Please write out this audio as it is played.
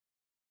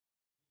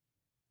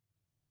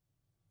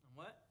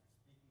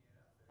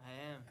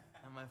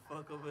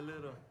fuck up a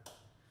little.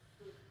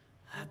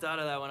 I thought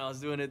of that when I was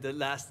doing it the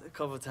last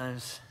couple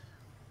times.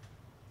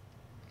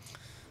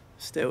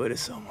 Stairway to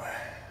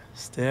somewhere.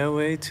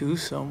 Stairway to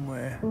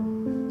somewhere.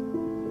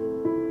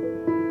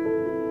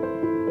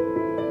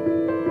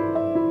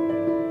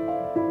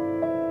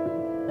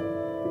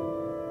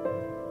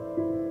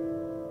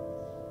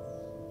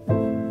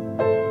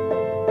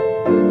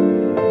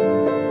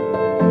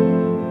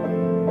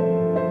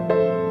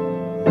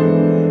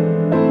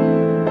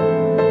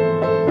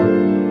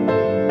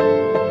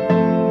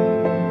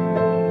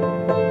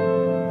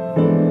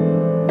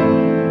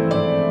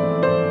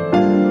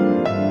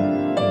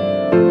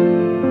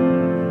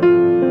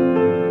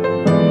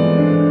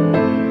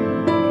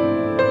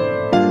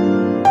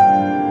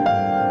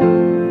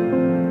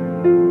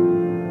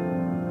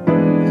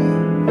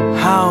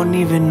 I don't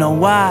even know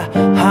why,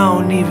 I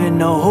don't even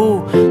know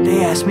who.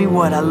 They ask me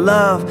what I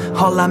love,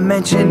 all I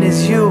mention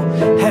is you.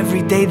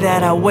 Every day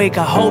that I wake,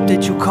 I hope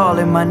that you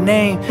calling my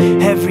name.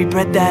 Every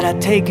breath that I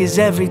take is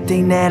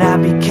everything that I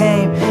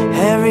became.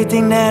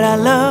 Everything that I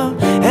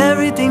love,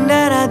 everything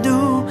that I do.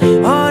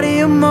 All the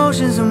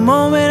emotions the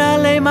moment I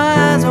lay my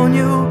eyes on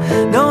you.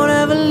 Don't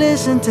ever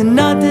listen to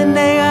nothing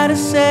they gotta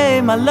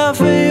say. My love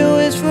for you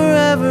is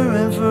forever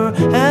and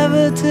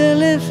forever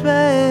till it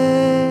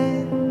fades.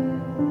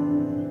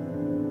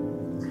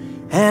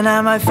 And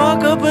I might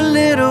fuck up a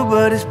little,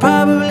 but it's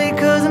probably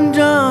cause I'm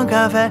drunk.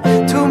 I've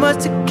had too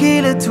much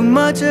tequila, too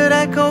much of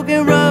that coke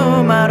and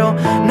rum. I don't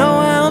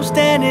know how I'm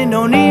standing,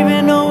 don't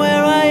even know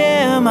where I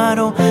am. I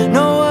don't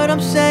know what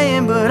I'm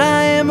saying, but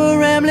I am a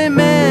rambling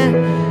man.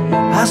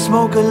 I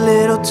smoke a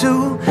little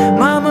too,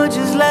 mama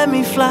just let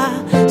me fly.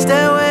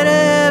 Stairway to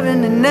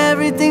heaven and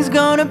everything's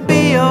gonna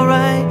be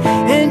alright.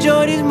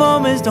 Enjoy these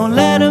moments, don't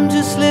let them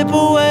just slip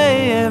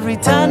away. Every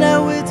time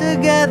that we're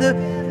together,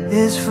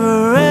 it's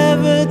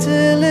forever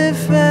till it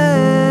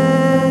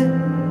fades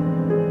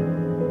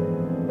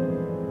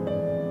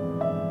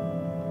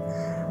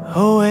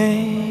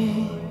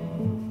away.